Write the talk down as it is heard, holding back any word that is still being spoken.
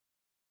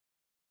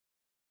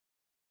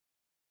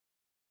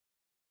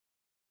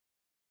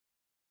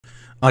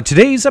On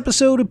today's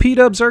episode of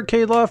PDubs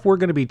Arcade Loft, we're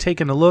going to be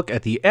taking a look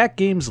at the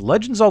AtGames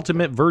Legends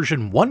Ultimate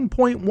version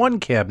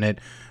 1.1 cabinet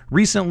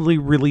recently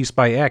released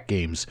by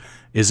AtGames.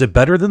 Is it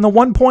better than the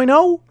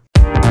 1.0?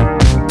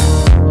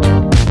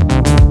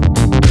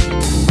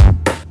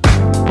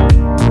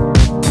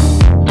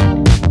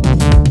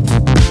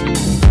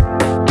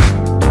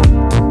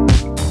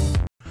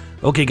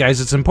 Okay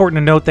guys, it's important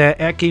to note that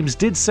AtGames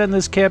did send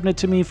this cabinet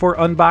to me for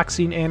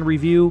unboxing and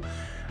review.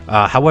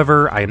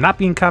 However, I am not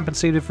being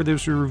compensated for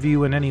this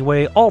review in any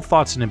way. All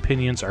thoughts and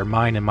opinions are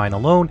mine and mine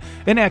alone,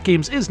 and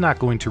AtGames is not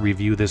going to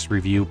review this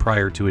review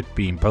prior to it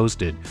being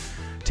posted.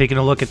 Taking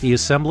a look at the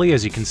assembly,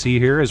 as you can see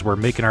here, as we're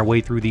making our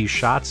way through these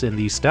shots and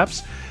these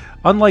steps.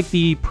 Unlike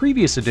the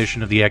previous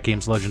edition of the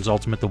AtGames Legends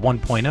Ultimate, the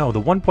 1.0,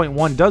 the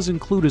 1.1 does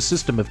include a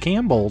system of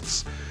cam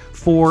bolts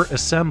for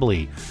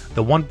assembly.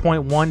 The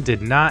 1.1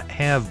 did not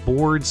have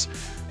boards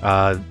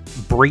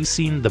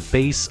bracing the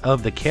base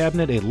of the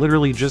cabinet. It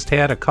literally just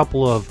had a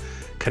couple of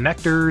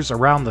connectors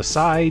around the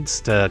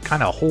sides to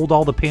kind of hold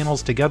all the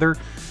panels together.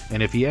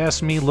 And if you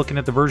ask me, looking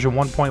at the version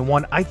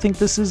 1.1, I think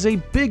this is a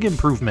big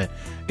improvement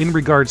in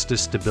regards to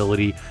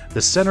stability.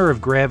 The center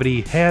of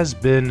gravity has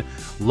been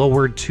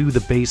lowered to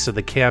the base of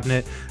the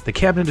cabinet. The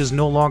cabinet is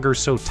no longer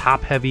so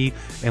top heavy,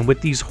 and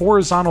with these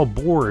horizontal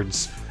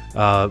boards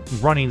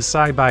running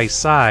side by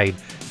side,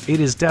 it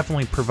is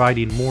definitely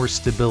providing more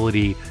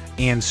stability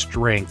and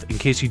strength in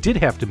case you did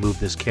have to move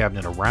this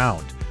cabinet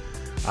around.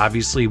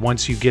 Obviously,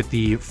 once you get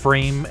the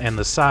frame and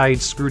the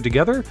sides screwed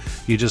together,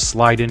 you just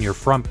slide in your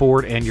front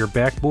board and your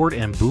back board,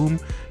 and boom,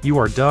 you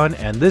are done.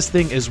 And this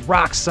thing is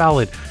rock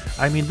solid.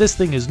 I mean, this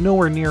thing is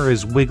nowhere near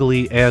as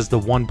wiggly as the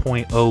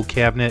 1.0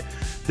 cabinet.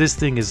 This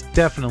thing is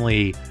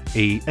definitely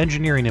an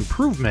engineering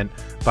improvement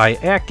by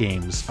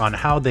AtGames on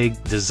how they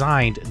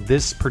designed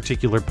this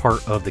particular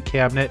part of the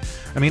cabinet.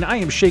 I mean, I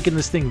am shaking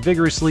this thing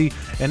vigorously,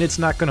 and it's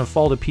not going to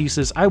fall to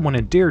pieces. I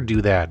wouldn't dare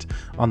do that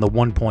on the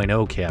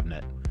 1.0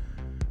 cabinet.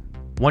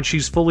 Once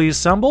she's fully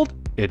assembled,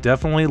 it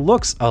definitely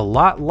looks a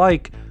lot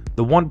like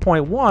the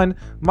 1.1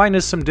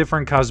 minus some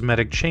different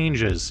cosmetic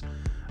changes.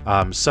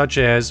 Such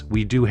as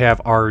we do have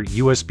our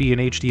USB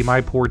and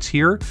HDMI ports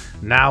here,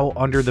 now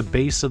under the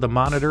base of the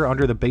monitor,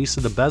 under the base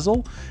of the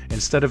bezel,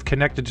 instead of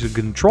connected to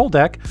the control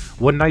deck.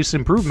 One nice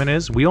improvement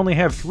is we only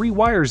have 3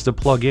 wires to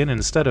plug in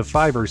instead of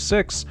 5 or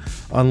 6,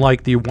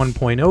 unlike the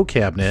 1.0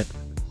 cabinet.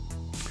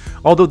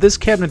 Although this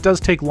cabinet does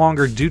take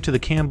longer due to the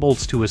cam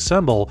bolts to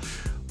assemble,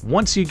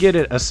 once you get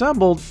it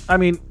assembled, I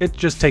mean, it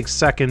just takes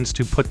seconds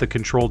to put the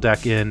control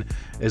deck in,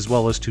 as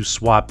well as to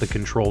swap the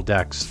control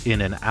decks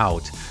in and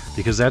out.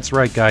 Because that's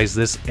right, guys,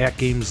 this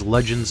AtGames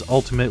Legends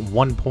Ultimate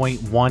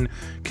 1.1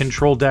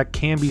 control deck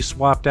can be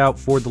swapped out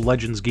for the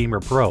Legends Gamer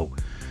Pro.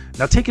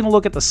 Now, taking a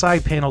look at the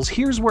side panels,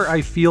 here's where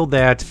I feel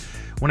that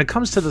when it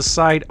comes to the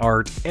side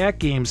art,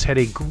 AtGames had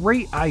a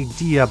great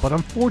idea, but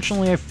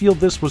unfortunately I feel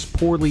this was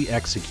poorly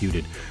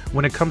executed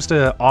when it comes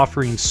to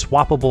offering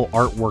swappable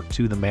artwork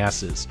to the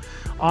masses.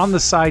 On the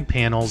side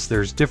panels,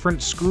 there's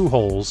different screw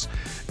holes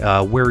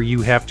where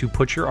you have to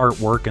put your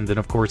artwork, and then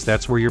of course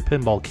that's where your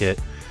pinball kit,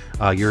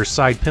 your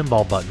side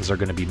pinball buttons are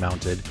going to be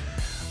mounted.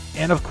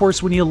 And of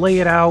course when you lay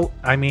it out,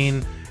 I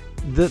mean,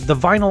 the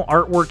vinyl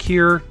artwork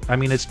here, I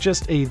mean, it's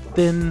just a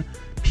thin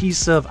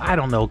piece of, I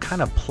don't know,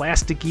 kind of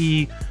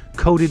plasticky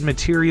coated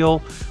material.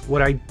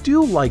 What I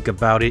do like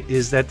about it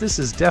is that this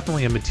is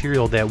definitely a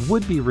material that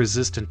would be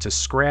resistant to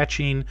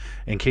scratching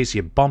in case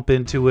you bump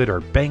into it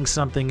or bang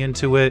something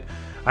into it.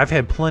 I've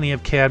had plenty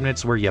of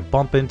cabinets where you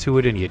bump into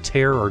it and you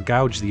tear or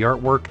gouge the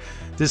artwork.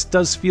 This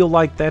does feel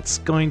like that's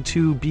going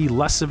to be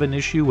less of an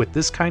issue with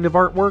this kind of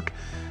artwork.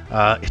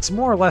 It's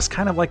more or less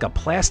kind of like a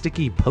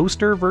plasticky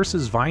poster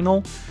versus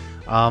vinyl.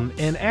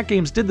 And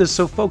AtGames did this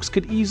so folks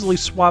could easily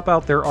swap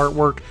out their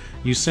artwork.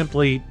 You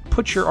simply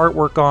put your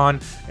artwork on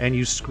and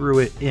you screw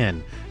it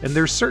in. And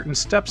there's certain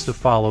steps to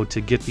follow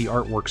to get the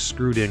artwork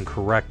screwed in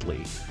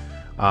correctly.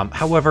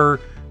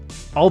 However,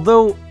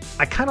 although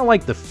I kind of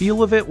like the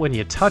feel of it when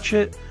you touch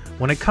it,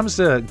 when it comes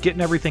to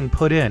getting everything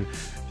put in,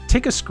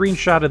 take a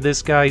screenshot of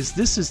this, guys.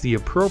 This is the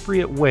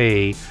appropriate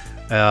way,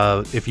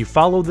 if you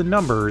follow the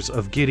numbers,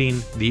 of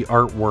getting the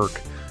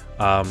artwork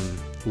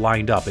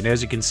lined up. And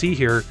as you can see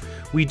here,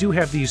 we do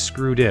have these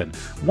screwed in.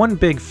 One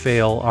big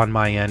fail on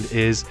my end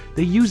is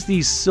they use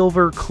these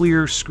silver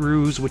clear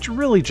screws, which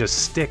really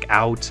just stick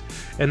out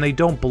and they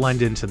don't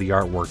blend into the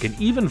artwork. And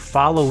even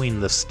following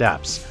the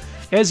steps,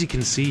 as you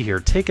can see here,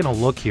 taking a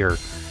look here,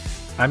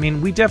 I mean,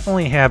 we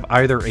definitely have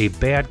either a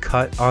bad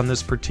cut on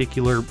this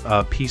particular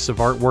piece of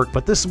artwork,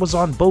 but this was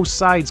on both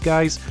sides,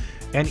 guys.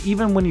 And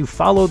even when you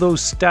follow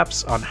those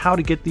steps on how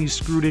to get these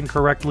screwed in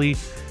correctly,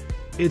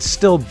 it's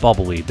still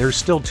bubbly. There's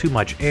still too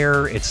much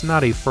air. It's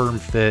not a firm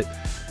fit.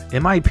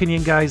 In my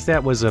opinion, guys,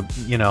 that was a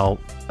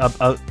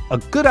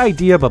good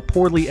idea, but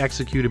poorly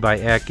executed by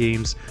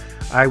AtGames.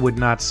 I would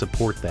not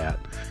support that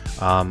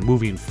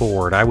moving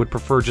forward. I would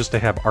prefer just to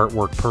have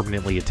artwork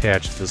permanently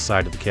attached to the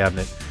side of the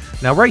cabinet.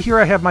 Now, right here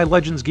I have my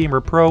Legends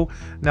Gamer Pro.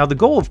 Now, the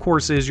goal, of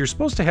course, is you're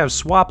supposed to have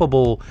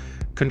swappable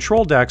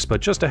control decks,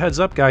 but just a heads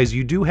up guys,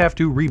 you do have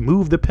to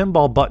remove the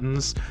pinball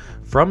buttons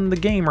from the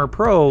Gamer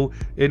Pro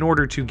in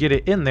order to get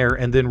it in there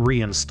and then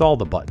reinstall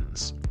the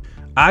buttons.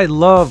 I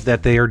love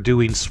that they are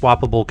doing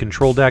swappable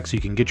control decks.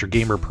 You can get your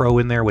Gamer Pro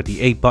in there with the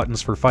 8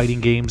 buttons for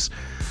fighting games.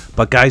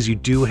 But guys, you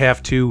do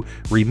have to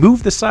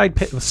remove the side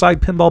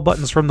pinball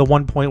buttons from the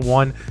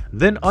 1.1,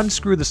 then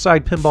unscrew the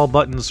side pinball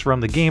buttons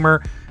from the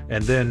Gamer,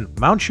 and then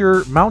mount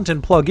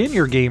and plug in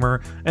your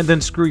Gamer, and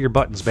then screw your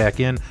buttons back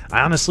in.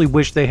 I honestly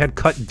wish they had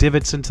cut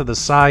divots into the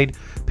side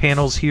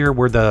panels here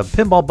where the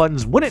pinball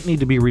buttons wouldn't need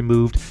to be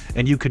removed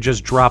and you could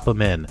just drop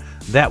them in.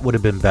 That would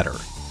have been better.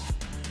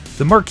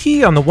 The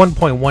marquee on the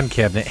 1.1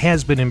 cabinet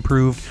has been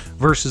improved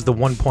versus the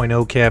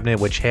 1.0 cabinet,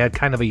 which had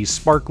kind of a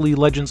sparkly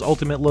Legends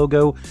Ultimate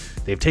logo.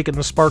 They've taken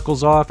the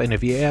sparkles off, and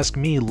if you ask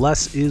me,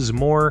 less is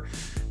more.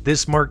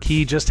 This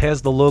marquee just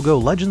has the logo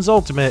Legends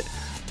Ultimate.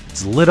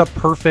 It's lit up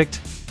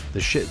perfect.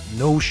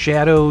 No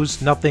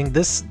shadows, nothing.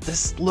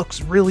 This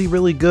looks really,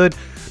 really good.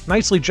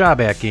 Nicely job,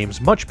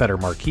 AtGames. Much better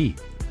marquee.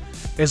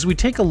 As we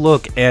take a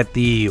look at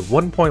the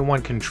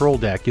 1.1 control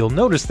deck, you'll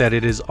notice that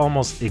it is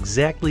almost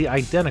exactly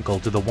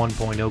identical to the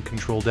 1.0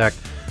 control deck,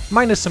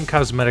 minus some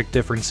cosmetic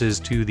differences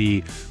to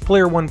the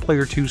Player 1,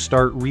 Player 2,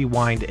 Start,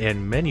 Rewind,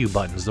 and Menu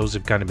buttons. Those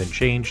have kind of been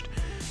changed.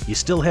 You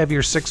still have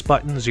your 6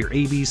 buttons, your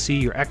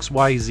ABC, your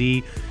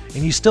XYZ,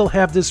 and you still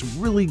have this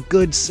really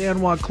good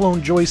Sanwa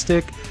clone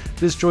joystick.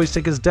 This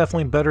joystick is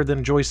definitely better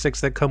than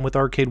joysticks that come with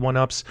arcade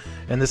 1-ups,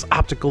 and this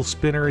optical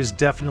spinner is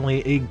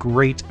definitely a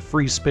great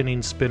free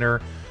spinning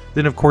spinner.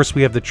 Then of course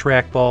we have the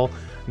trackball.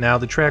 Now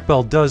the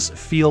trackball does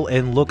feel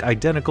and look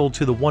identical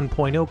to the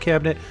 1.0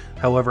 cabinet,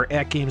 however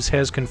AtGames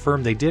has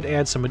confirmed they did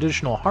add some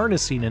additional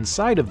harnessing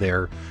inside of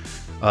there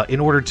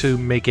in order to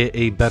make it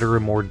a better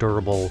and more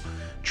durable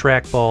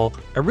trackball.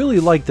 I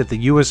really like that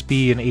the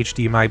USB and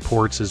HDMI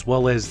ports as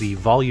well as the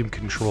volume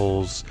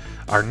controls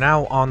are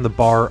now on the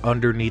bar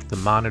underneath the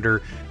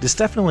monitor. This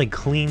definitely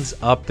cleans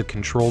up the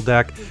control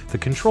deck. The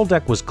control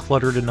deck was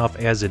cluttered enough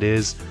as it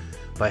is,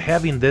 but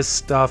having this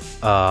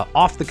stuff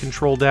off the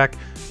control deck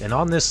and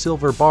on this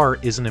silver bar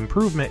is an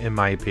improvement in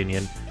my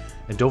opinion.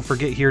 And don't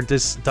forget here,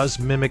 this does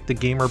mimic the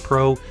Gamer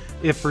Pro.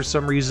 If for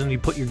some reason you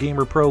put your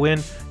Gamer Pro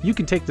in, you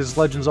can take this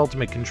Legends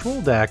Ultimate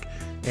control deck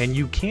and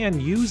you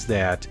can use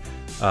that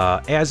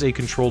as a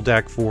control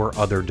deck for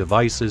other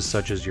devices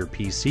such as your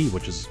PC,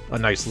 which is a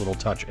nice little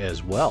touch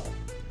as well.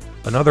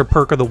 Another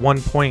perk of the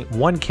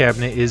 1.1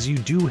 cabinet is you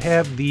do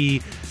have the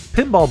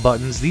pinball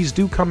buttons. These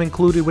do come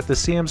included with the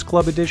Sam's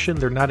Club edition.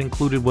 They're not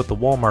included with the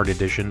Wal-Mart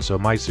edition, so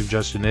my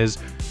suggestion is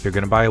if you're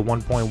going to buy a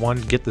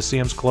 1.1, get the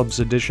Sam's Club's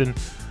edition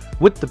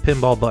with the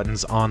pinball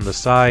buttons on the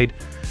side.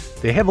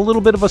 They have a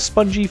little bit of a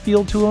spongy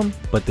feel to them,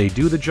 but they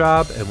do the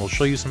job, and we'll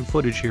show you some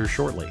footage here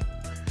shortly.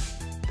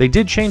 They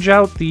did change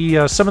out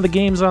the some of the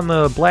games on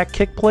the black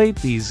kick plate,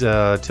 these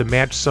to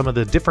match some of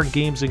the different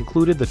games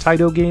included, the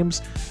Taito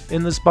games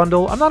in this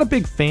bundle. I'm not a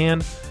big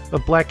fan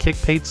of black kick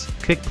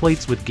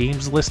plates with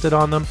games listed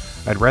on them.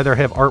 I'd rather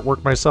have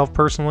artwork myself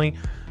personally,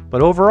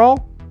 but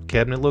overall,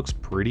 cabinet looks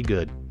pretty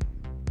good.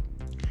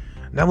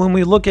 Now when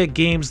we look at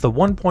games, the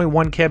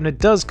 1.1 cabinet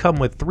does come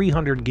with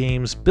 300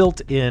 games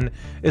built in,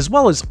 as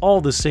well as all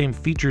the same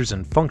features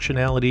and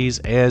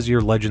functionalities as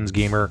your Legends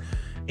Gamer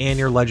and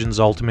your Legends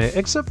Ultimate,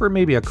 except for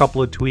maybe a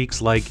couple of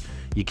tweaks, like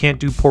you can't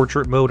do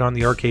portrait mode on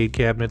the arcade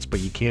cabinets, but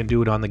you can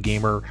do it on the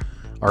Gamer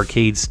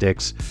arcade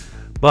sticks.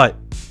 But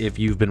if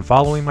you've been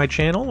following my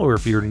channel, or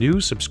if you're new,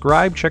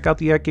 subscribe, check out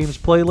the AtGames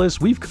playlist.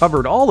 We've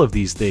covered all of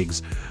these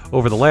things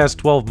over the last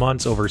 12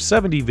 months, over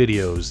 70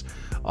 videos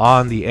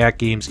on the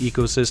AtGames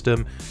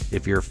ecosystem.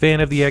 If you're a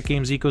fan of the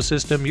AtGames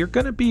ecosystem, you're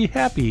going to be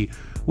happy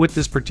with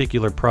this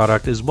particular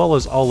product, as well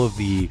as all of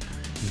the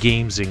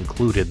games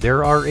included.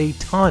 There are a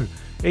ton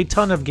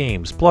of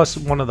games. Plus,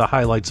 one of the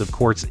highlights, of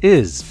course,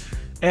 is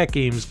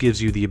AtGames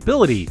gives you the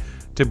ability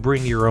to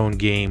bring your own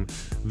game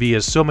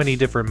via so many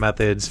different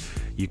methods.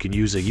 You can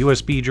use a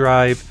USB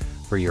drive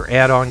for your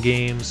add-on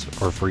games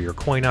or for your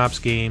coin ops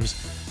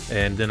games,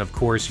 and then of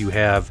course you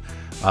have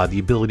the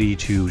ability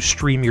to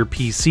stream your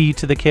PC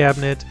to the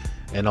cabinet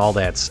and all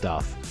that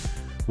stuff.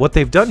 What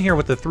they've done here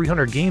with the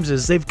 300 games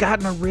is they've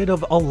gotten rid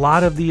of a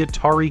lot of the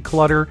Atari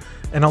clutter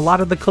and a lot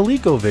of the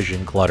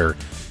ColecoVision clutter.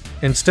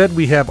 Instead,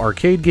 we have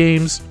arcade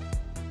games,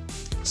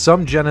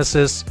 some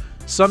Genesis,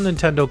 some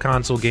Nintendo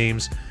console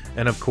games,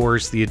 and of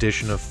course the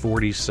addition of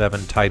 47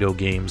 Taito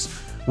games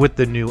with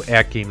the new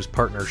AtGames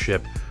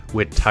partnership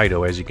with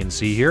Taito. As you can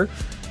see here,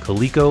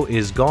 Coleco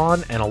is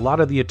gone and a lot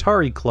of the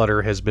Atari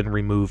clutter has been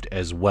removed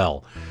as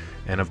well.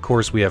 And of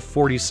course we have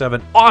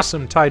 47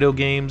 awesome Taito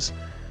games.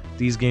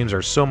 These games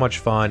are so much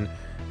fun,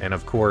 and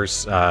of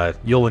course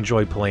you'll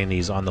enjoy playing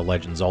these on the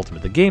Legends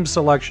Ultimate. The game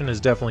selection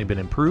has definitely been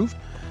improved.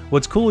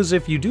 What's cool is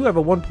if you do have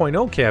a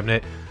 1.0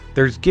 cabinet,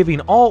 there's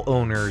giving all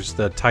owners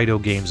the Taito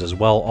games as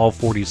well. All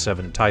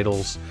 47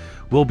 titles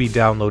will be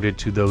downloaded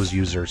to those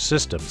user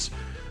systems.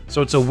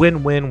 So it's a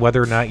win-win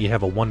whether or not you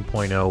have a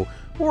 1.0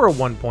 or a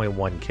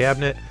 1.1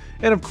 cabinet.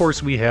 And of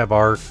course we have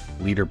our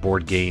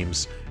leaderboard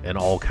games and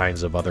all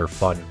kinds of other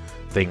fun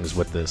things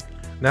with this.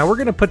 Now we're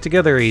going to put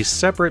together a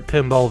separate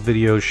pinball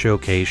video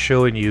showcase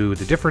showing you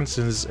the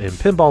differences in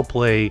pinball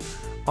play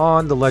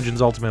on the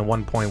Legends Ultimate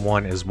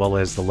 1.1 as well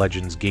as the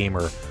Legends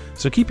Gamer.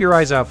 So keep your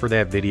eyes out for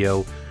that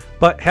video.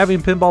 But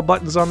having pinball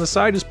buttons on the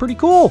side is pretty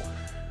cool.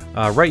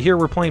 Right here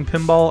we're playing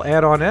Pinball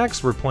Add-on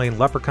X. We're playing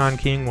Leprechaun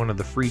King, one of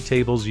the free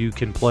tables you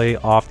can play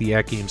off the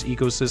AtGames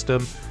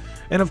ecosystem.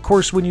 And of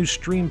course, when you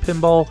stream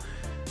pinball,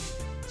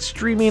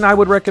 streaming, I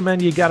would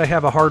recommend you got to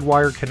have a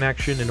hardwired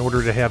connection in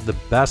order to have the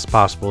best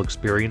possible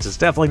experience. It's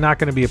definitely not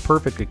going to be a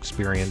perfect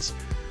experience,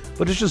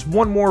 but it's just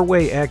one more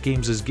way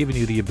AtGames is giving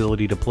you the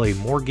ability to play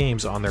more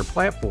games on their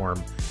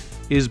platform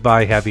is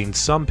by having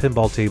some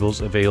pinball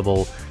tables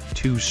available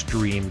to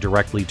stream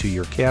directly to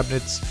your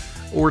cabinets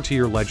or to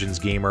your Legends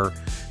Gamer.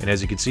 And as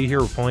you can see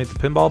here, we're playing the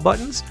pinball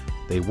buttons.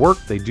 They work,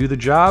 they do the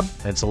job,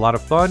 and it's a lot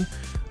of fun.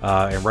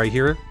 And right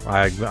here,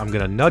 I'm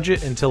going to nudge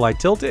it until I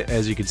tilt it.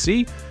 As you can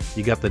see,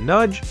 you got the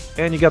nudge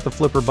and you got the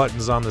flipper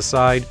buttons on the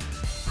side.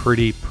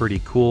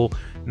 Pretty cool.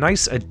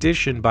 Nice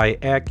addition by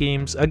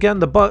AtGames. Again,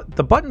 the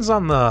buttons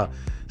on the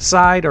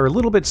side are a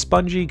little bit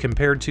spongy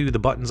compared to the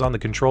buttons on the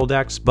control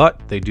decks,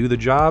 but they do the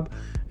job,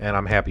 and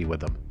I'm happy with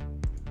them.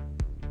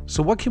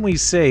 So what can we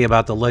say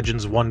about the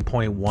Legends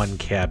 1.1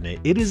 cabinet?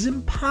 It is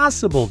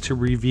impossible to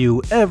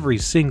review every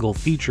single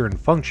feature and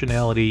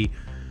functionality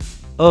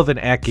of an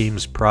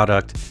AtGames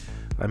product.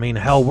 I mean,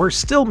 hell, we're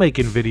still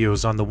making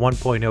videos on the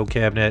 1.0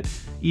 cabinet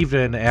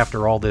even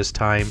after all this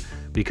time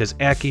because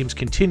AtGames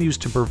continues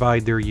to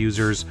provide their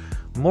users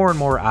more and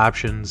more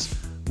options,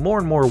 more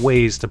and more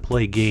ways to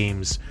play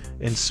games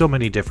in so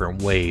many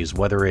different ways,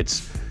 whether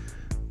it's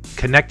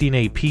connecting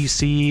a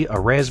PC, a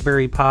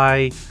Raspberry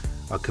Pi,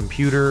 a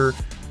computer,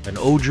 an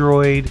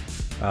Odroid,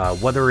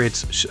 whether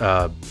it's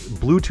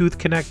Bluetooth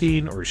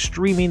connecting or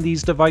streaming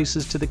these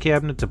devices to the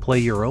cabinet to play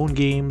your own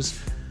games,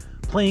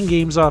 playing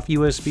games off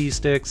USB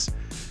sticks,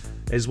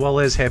 as well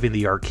as having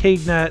the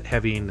arcade net,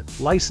 having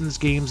licensed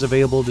games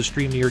available to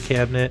stream to your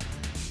cabinet,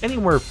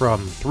 anywhere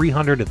from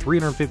 300 to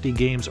 350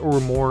 games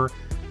or more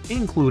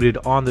included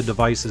on the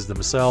devices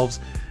themselves.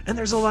 And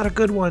there's a lot of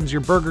good ones,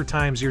 your Burger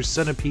Times, your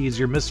Centipedes,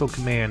 your Missile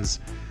Commands,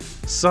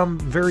 some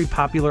very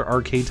popular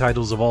arcade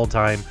titles of all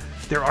time.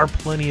 There are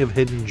plenty of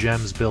hidden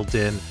gems built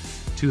in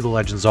to the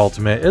Legends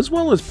Ultimate, as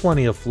well as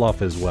plenty of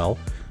fluff as well.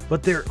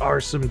 But there are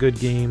some good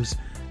games,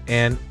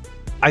 and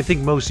I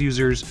think most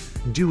users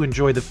do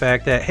enjoy the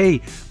fact that,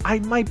 hey, I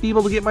might be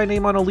able to get my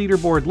name on a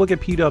leaderboard. Look at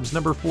PDubs,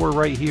 number 4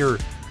 right here.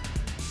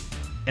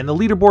 And the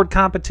leaderboard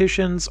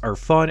competitions are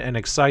fun and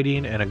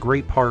exciting and a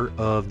great part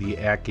of the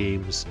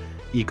AtGames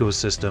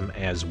ecosystem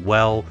as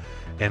well.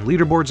 And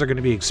leaderboards are going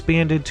to be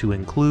expanded to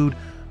include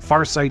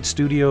Farsight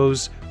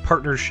Studios'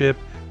 partnership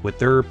with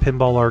their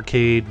Pinball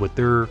Arcade, with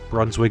their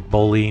Brunswick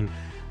Bowling,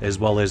 as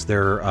well as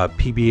their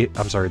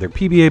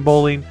PBA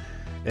Bowling,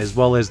 as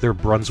well as their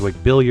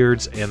Brunswick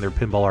Billiards and their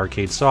Pinball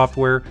Arcade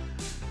software.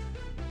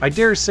 I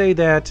dare say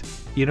that,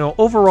 you know,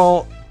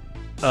 overall,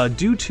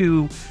 due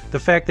to the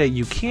fact that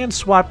you can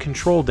swap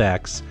control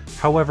decks,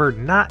 however,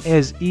 not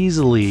as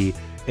easily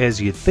as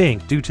you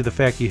think, due to the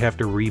fact you have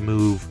to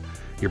remove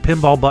your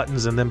pinball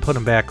buttons and then put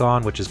them back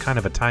on, which is kind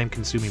of a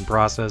time-consuming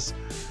process.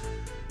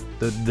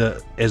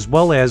 As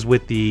well as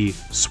with the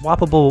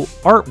swappable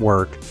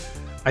artwork,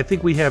 I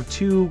think we have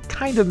two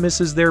kind of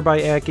misses there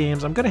by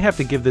AtGames. I'm going to have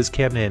to give this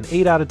cabinet an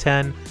 8 out of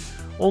 10,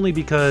 only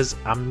because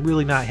I'm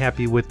really not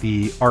happy with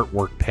the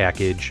artwork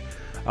package,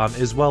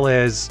 as well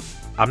as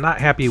I'm not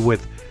happy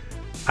with...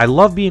 I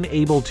love being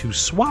able to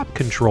swap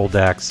control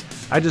decks.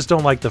 I just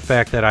don't like the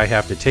fact that I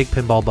have to take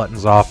pinball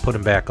buttons off, put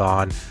them back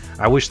on.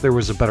 I wish there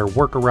was a better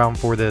workaround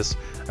for this.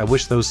 I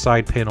wish those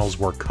side panels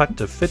were cut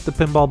to fit the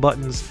pinball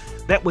buttons.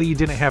 That way you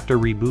didn't have to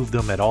remove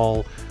them at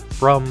all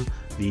from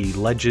the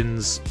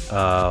Legends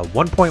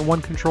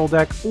 1.1 control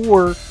deck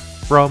or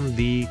from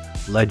the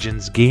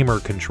Legends Gamer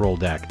control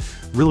deck.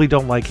 Really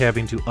don't like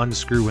having to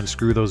unscrew and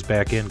screw those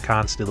back in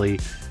constantly,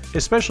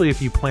 especially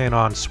if you plan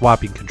on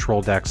swapping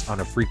control decks on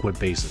a frequent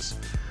basis.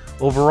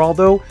 Overall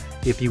though,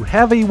 if you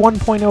have a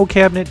 1.0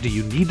 cabinet, do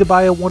you need to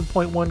buy a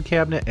 1.1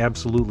 cabinet?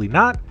 Absolutely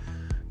not.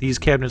 These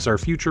cabinets are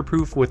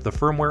future-proof with the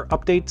firmware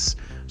updates,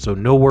 so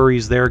no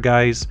worries there,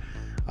 guys.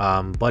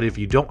 But if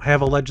you don't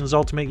have a Legends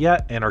Ultimate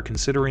yet and are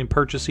considering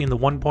purchasing the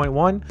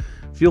 1.1,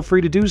 feel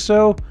free to do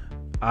so.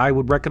 I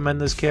would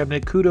recommend this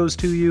cabinet. Kudos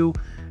to you.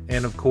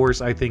 And of course,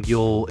 I think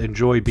you'll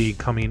enjoy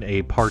becoming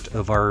a part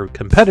of our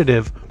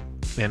competitive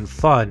and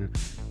fun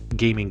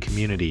gaming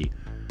community.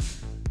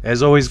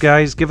 As always,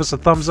 guys, give us a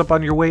thumbs up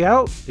on your way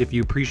out if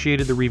you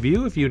appreciated the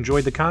review. If you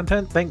enjoyed the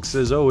content, thanks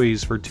as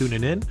always for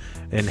tuning in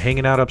and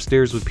hanging out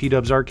upstairs with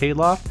PDubs Arcade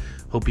Loft.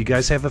 Hope you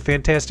guys have a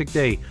fantastic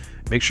day.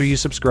 Make sure you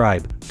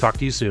subscribe. Talk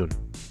to you soon.